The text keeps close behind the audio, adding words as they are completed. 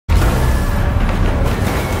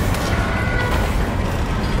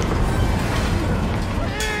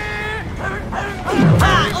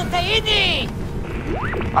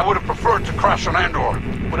I would have preferred to crash on Andor,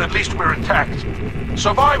 but at least we're intact.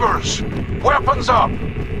 Survivors, weapons up!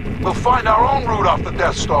 We'll find our own route off the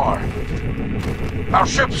Death Star. Our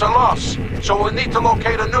ships are lost, so we'll need to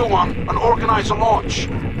locate a new one and organize a launch.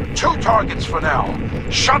 2 targets for now.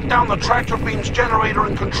 Shut down the tractor beam's generator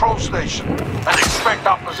and control station, and expect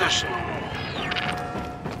opposition.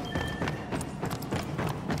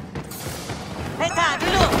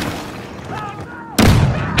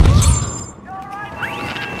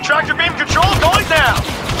 Tractor beam control going down!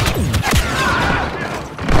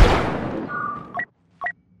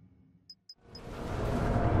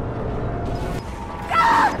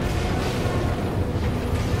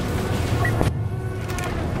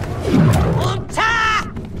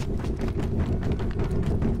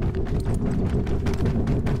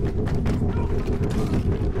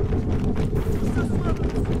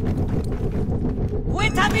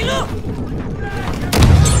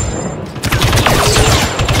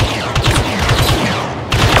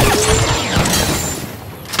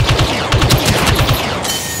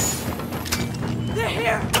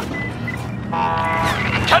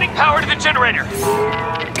 Cutting power to the generator!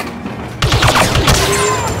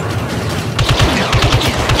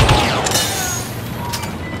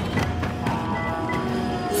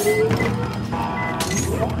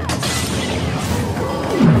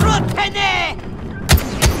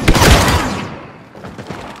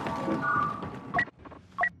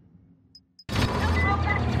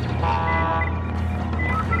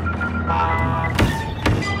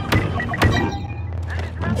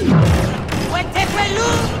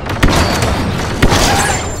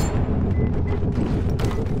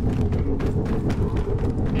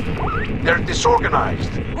 They're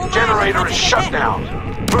disorganized. Generator is shut down.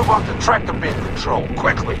 Move on to tractor beam control,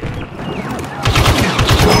 quickly.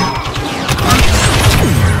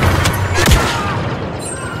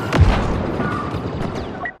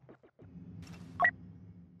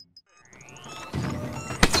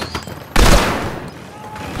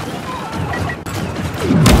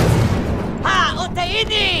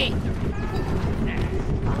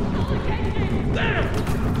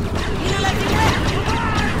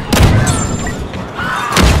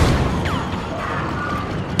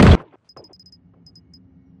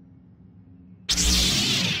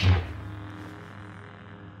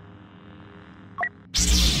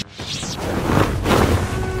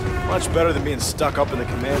 Much better than being stuck up in the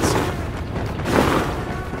command center.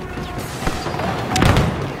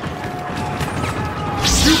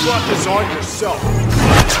 You brought this on yourself.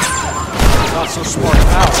 Not so smart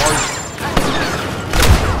now, are you?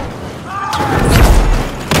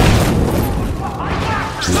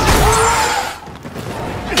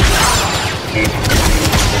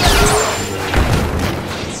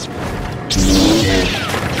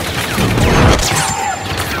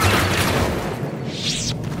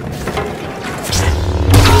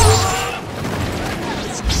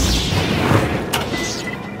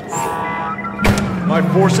 My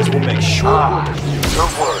forces will make sure.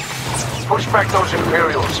 Good work. Push back those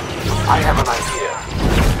Imperials. I have an idea.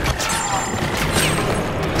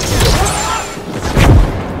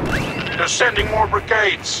 They're sending more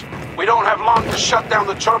brigades. We don't have long to shut down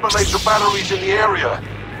the turbo laser batteries in the area,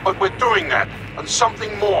 but we're doing that, and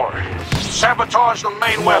something more. Sabotage the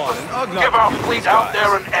main weapon. Give our fleet out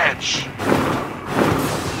there an edge.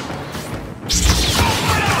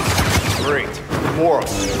 Great. More of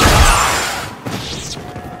them.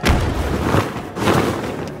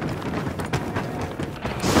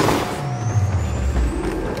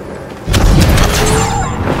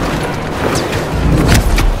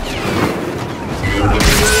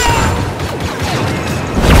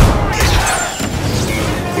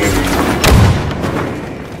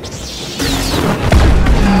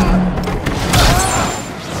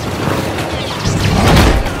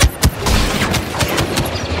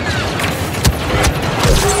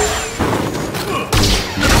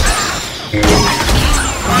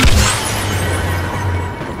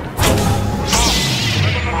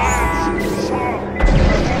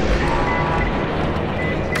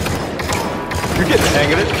 You're getting the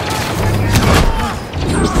hang of it.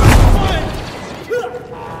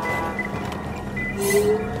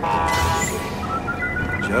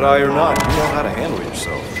 Jedi or not, you know how to handle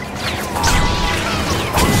yourself.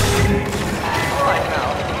 All right, now,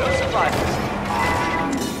 no surprises.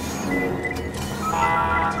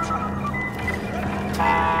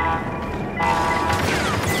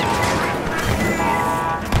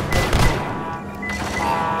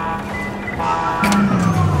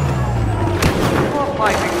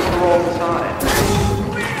 Fighting for the wrong side.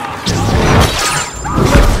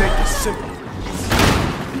 Let's make this simple.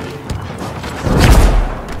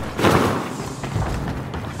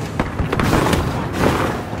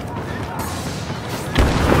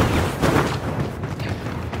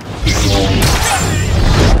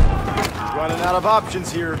 out of options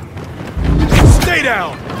here. Stay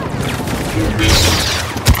down!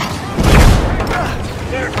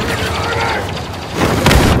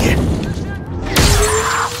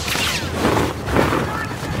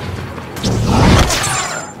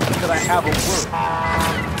 Could I have a word?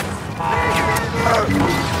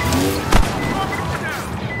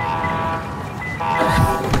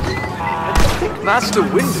 That's the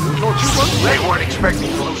window. Thought you weren't They ready. weren't expecting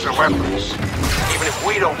to lose their weapons. Even if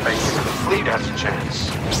we don't make it, the fleet has a chance.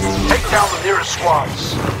 Take down the nearest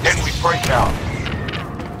squads, then we break out.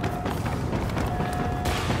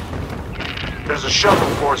 There's a shuttle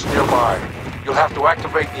force nearby. You'll have to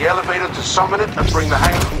activate the elevator to summon it and bring the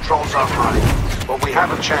hangar controls online. But we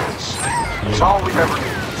have a chance. It's all we've ever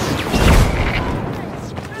needed.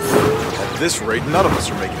 At this rate, none of us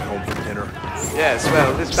are making it home for dinner. Yes,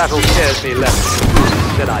 well, this battle scares me less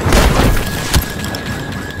than I do.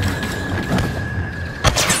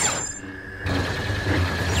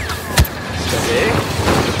 Steady.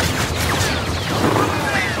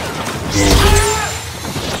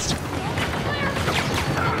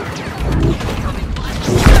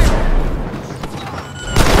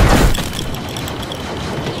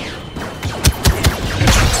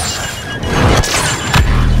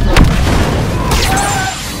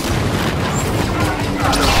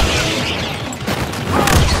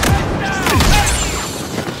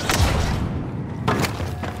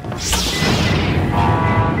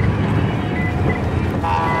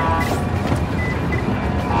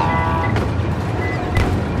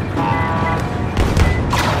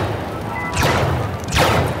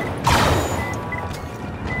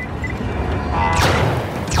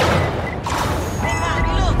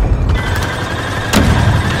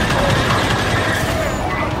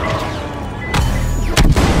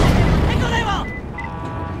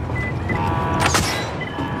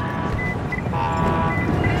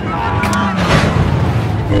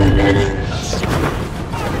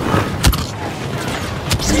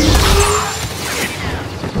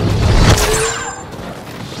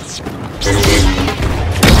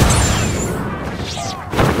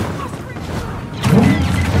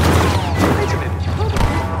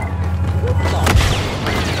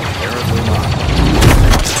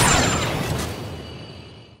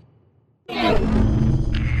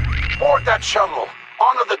 Board that shuttle.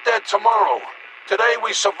 Honor the dead tomorrow. Today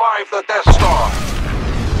we survived the Death Star.